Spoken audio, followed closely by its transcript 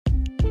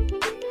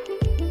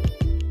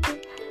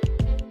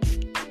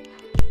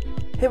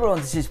Hey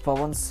everyone, this is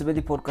Pawan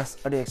Sivedi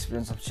podcast audio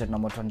experience episode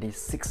number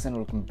 26 and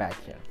welcome back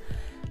here.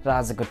 र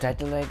आजको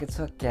title रहेको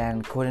छ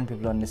can Korean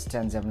people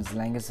understand Japanese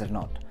language or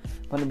not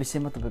भन्ने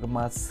विषयमा तपाईँको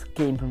माझ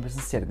केही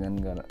इन्फर्मेसन सेयर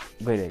गर्न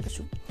गइरहेको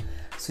छु.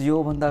 सो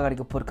योभन्दा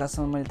अगाडिको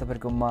पोडकास्टमा मैले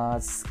तपाईँहरूको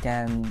माझ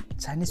can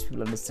Chinese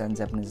people understand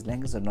Japanese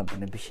language or not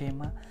भन्ने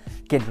विषयमा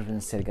केही इन्फर्मेसन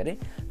सेयर गरेँ.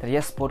 तर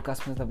यस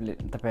पोडकास्टमा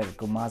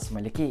तपाईँहरूको माझ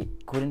मैले के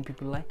कोरियन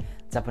पिपललाई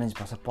जापानिज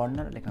भाषा पढ्न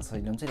र लेख्न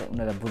सजिलो हुन्छ या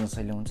उनीहरूलाई बुझ्न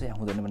सजिलो हुन्छ या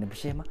हुँदैन भन्ने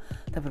विषयमा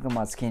तपाईँहरूको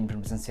माझ केही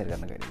इन्फर्मेसन सेयर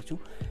गर्न गइरहेको छु.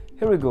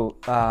 Here we go.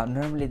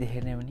 नर्मली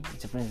देखेर नै भने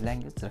जापानिज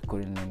ल्याङ्ग्वेज र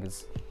कोरियन ल्याङ्ग्वेज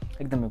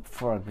एकदमै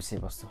फरक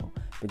विषयवस्तु हो,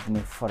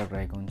 एकदमै फरक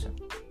रहेको हुन्छ.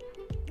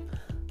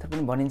 तर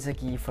पनि भनिन्छ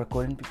कि for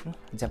Korean people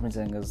Japanese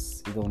language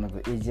is one of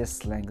the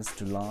easiest language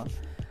to learn.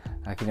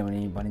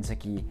 किनभने भनिन्छ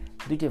कि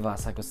दुइटै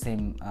भाषाको सेम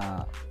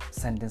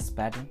सेन्टेन्स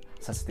प्याटर्न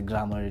साथसाथै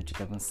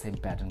ग्रामरिटिकल पनि सेम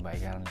प्याटर्न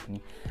भएको कारणले पनि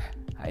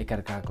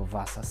एकअर्काको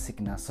भाषा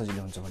सिक्न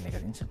सजिलो हुन्छ भन्ने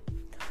गरिन्छ.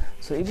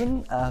 सो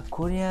इभन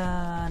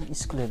कोरियन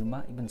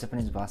स्कुलहरूमा इभन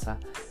जापानिज भाषा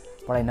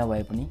पढाइ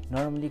नभए पनि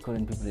नर्मली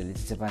कोरियन पिपलहरूले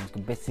चाहिँ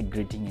जापानको बेसिक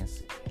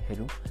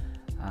ग्रिटिङ्सहरू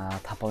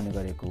थाहा पाउने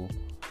गरेको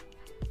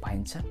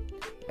पाइन्छ.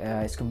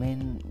 यसको मेन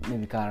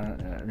मेबी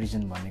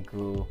रिजन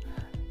भनेको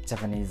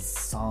जापानिज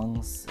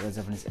सङ्ग्स र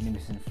जापानिज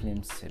एनिमेसन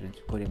फिल्मसहरू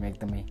कोरियामा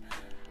एकदमै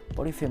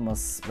बढी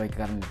फेमस भएको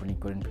कारणले पनि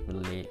कोरियन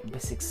पिपलले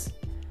बेसिक्स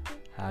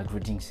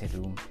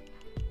ग्रिटिङ्सहरू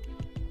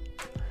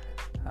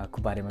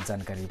को बारेमा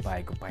जानकारी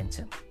पाएको पाइन्छ.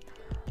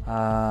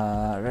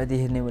 र यदि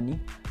हेर्ने भने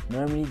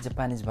नर्मली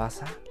जापानिज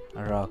भाषा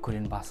र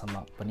कोरियन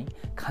भाषामा पनि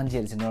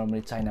खान्जीहरू चाहिँ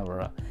नर्मली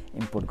चाइनाबाट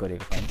इम्पोर्ट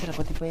गरेको पाइन्छ र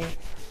कतिपय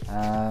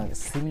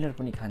सिमिलर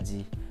पनि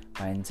खान्जी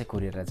पाइन्छ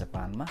कोरिया र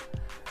जापानमा.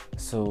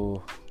 सो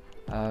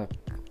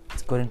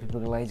कोरियन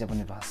पिपलको लागि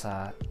जापानिज भाषा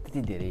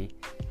त्यति धेरै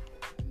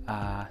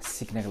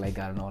सिक्नको लागि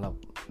गाह्रो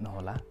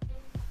नहोला.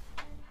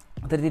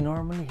 तर यदि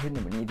नर्मली हेर्ने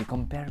भने यदि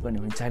कम्पेयर गर्ने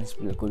भने चाइनिज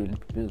पिपल कोरियन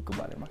पिपलको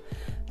बारेमा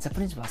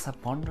जापानिज भाषा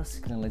पढ्न र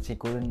सिक्नलाई चाहिँ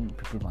कोरियन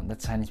पिपलभन्दा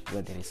चाइनिज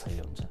पिपल धेरै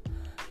सजिलो हुन्छ.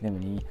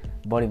 किनभने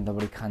बढीभन्दा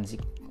बढी खान्जी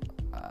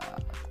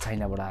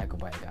चाइनाबाट आएको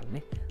भएको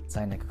कारणले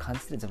चाइनाको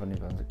खान्जी र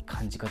जापानिज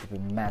खान्जी कतिपय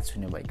म्याच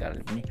हुने भएको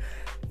कारणले पनि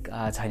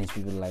चाइनिज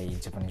पिपललाई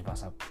जापानिज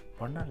भाषा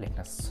पढ्न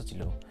लेख्न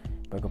सजिलो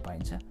भएको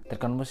पाइन्छ. तर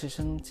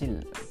कन्भर्सेसन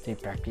चाहिँ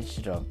प्र्याक्टिस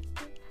र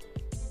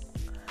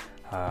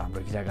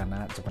हाम्रो हिरागाना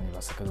जापानिज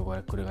भाषाको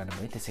कुरो गर्ने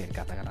भयो. त्यसै गरी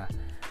कातागाना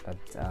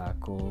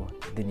को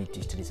they need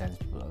to study Chinese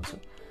people also.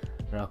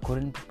 र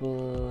कोरियन पिपल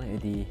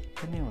यदि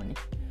हेर्ने हो भने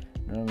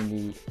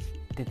नर्मली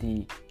त्यति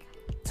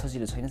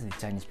सजिलो छैन जति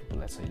चाइनिज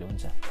पिपललाई सजिलो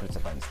हुन्छ फर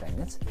जापानिज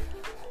ल्याङ्ग्वेज.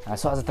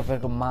 सो आज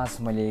तपाईँहरूको माझ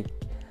मैले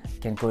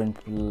can Korean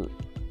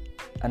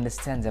people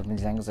understand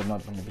Japanese language or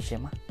not भन्ने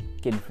विषयमा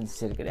के डिफ्रेन्स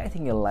सेयर गरेँ. I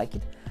think you like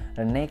it.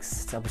 र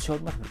नेक्स्ट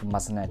एपिसोडमा तपाईँहरूको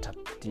माझ नयाँ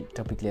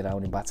टपिक लिएर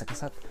आउने बाचाका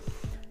साथ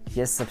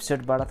यस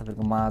एपिसोडबाट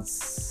तपाईँहरूको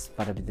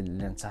माझबाट बिदा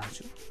लिन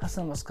चाहन्छु. हस्,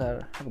 नमस्कार.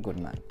 Have a good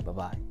night.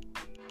 By.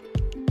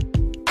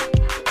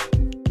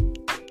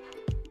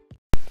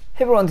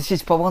 Hey everyone, this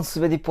is Pawan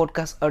Sivedi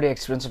podcast audio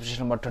experience episode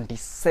number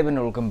 27.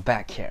 Welcome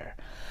back here.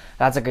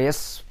 आजको यस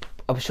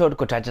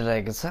एपिसोडको टाइटल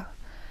रहेको छ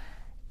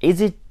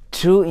is it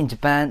true in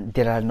Japan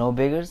there are no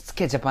beggars.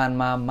 के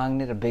जापानमा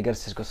माग्ने र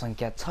बेगर्सहरूको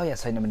सङ्ख्या छ या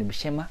छैन भन्ने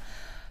विषयमा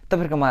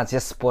तपाईँहरूको माझ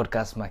यस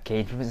पोडकास्टमा केही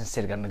इन्फर्मेसन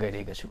सेयर गर्न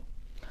गइरहेको छु.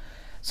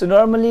 सो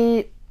नर्मली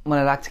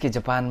मलाई लाग्छ कि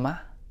जापानमा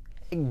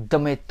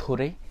एकदमै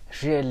थोरै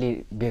रेयरली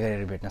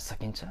बेगरहरू भेट्न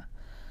सकिन्छ.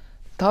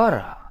 तर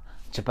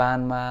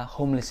जापानमा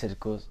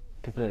होमलेसहरूको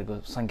पिपलहरूको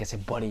सङ्ख्या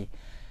चाहिँ बढी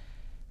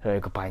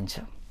रहेको पाइन्छ.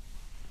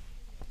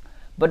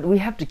 But we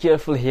have to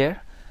careful here.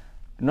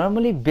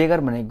 Normally बेगर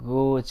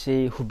भनेको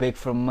चाहिँ हु bag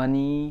for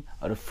money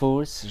or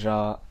force र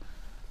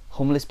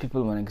होमलेस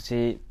पिपल भनेको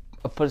चाहिँ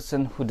a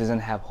person who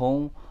doesn't have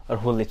home or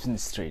who lives in the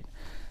street.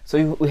 So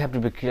we have to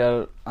be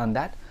clear on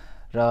that.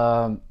 र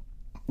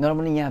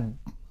normally यहाँ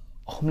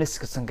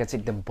होमलेसको सङ्ख्या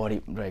चाहिँ एकदम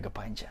बढी रहेको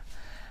पाइन्छ.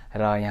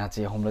 र यहाँ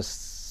चाहिँ होमलेस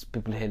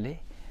पिपलहरूले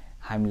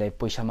हामीलाई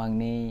पैसा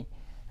माग्ने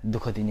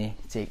दुःख दिने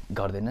चाहिँ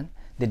गर्दैनन्.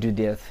 They do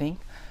there thing.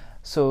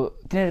 So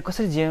तिनीहरू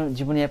कसरी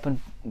जीवनयापन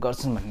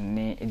गर्छन्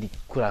भन्ने यदि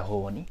कुरा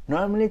हो भने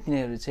नर्मली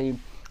तिनीहरू चाहिँ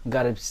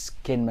गार्बेज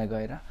क्यानमा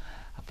गएर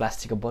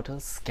प्लास्टिकको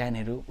बोटल्स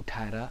क्यानहरू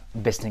उठाएर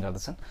बेच्ने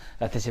गर्दछन्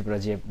र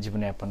त्यसैबाट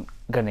जीवनयापन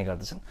गर्ने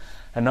गर्दछन्.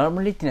 र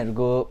नर्मली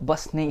तिनीहरूको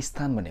बस्ने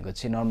स्थान भनेको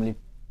चाहिँ नर्मली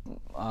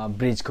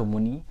ब्रिजको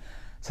मुनि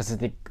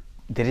साथसाथै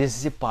धेरै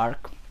जस्तो चाहिँ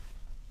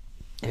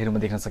पार्कहरूमा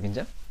देख्न सकिन्छ.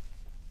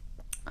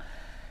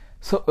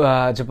 सो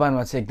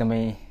जापानमा चाहिँ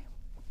एकदमै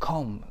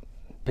कम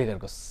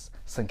बेगरको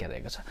सङ्ख्या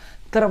रहेको छ.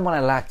 तर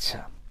मलाई लाग्छ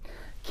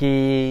कि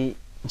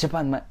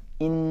जापानमा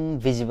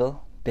इन्भिजिबल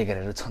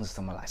बेगरहरू छन्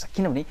जस्तो मलाई लाग्छ.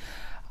 किनभने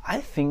आई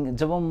थिङ्क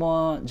जब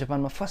म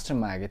जापानमा फर्स्ट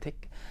टाइममा आएको थिएँ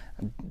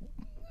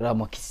र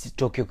म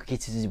टोकियोको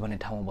किचिजी भन्ने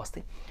ठाउँमा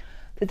बस्थेँ,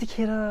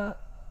 त्यतिखेर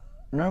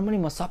नर्मली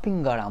म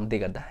सपिङ गरेर आउँदै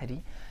गर्दाखेरि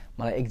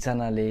मलाई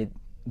एकजनाले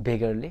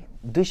बेगरले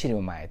 200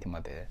 रुपियाँमा आएको थियो.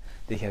 म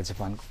त्यतिखेर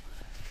जापानको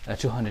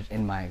 200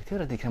 येन आएको थियो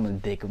र त्यतिखेर मैले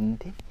दिएको पनि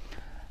थिएँ.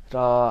 र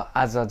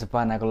आज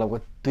जापान आएको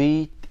लगभग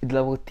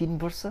 3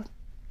 वर्ष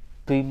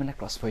 2 महिना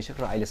क्रस भइसक्यो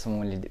र अहिलेसम्म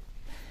मैले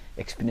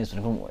एक्सपिरियन्स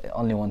भनेको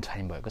ओन्ली वान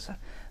टाइम भएको छ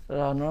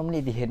र नर्मली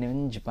यदि हेर्ने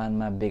भने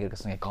जापानमा बेगरको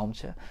सङ्ख्या कम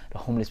छ र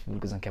होमलेस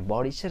पिपलको सङ्ख्या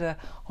बढी छ र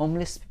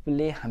होमलेस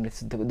पिपलले हामीले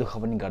दुःख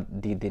पनि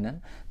दिँदैनन्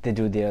they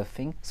do there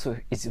thing so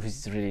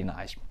it's really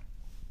nice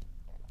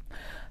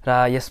र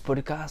यस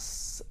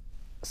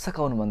पोडकास्ट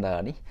सकाउनुभन्दा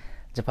अगाडि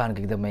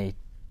जापानको एकदमै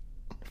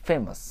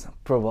फेमस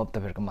प्रोभर्ब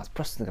तपाईँहरूको माझ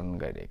प्रस्तुत गर्न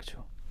गइरहेको छु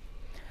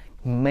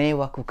मे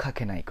वा कुखा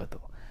खेनाइ कतो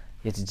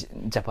यो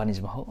चाहिँ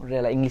जापानिजमा हो र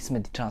यसलाई इङ्ग्लिसमा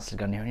ट्रान्सलेट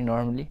गर्ने हो भने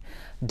normally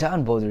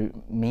don't bother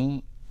me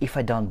if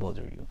I don't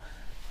bother you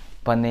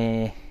भन्ने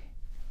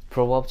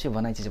प्रोभर्ब चाहिँ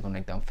भनाइ चाहिँ जापानमा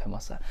एकदम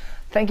फेमस छ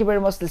thank you very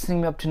much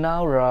listening me up to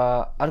now र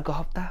अर्को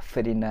हप्ता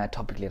फेरि नयाँ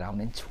टपिक लिएर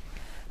आउने छु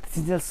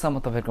त्यतिन्जेलसम्म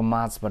तपाईँहरूको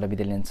माझबाट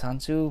बिदा लिन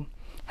चाहन्छु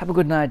have a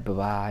good night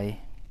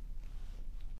by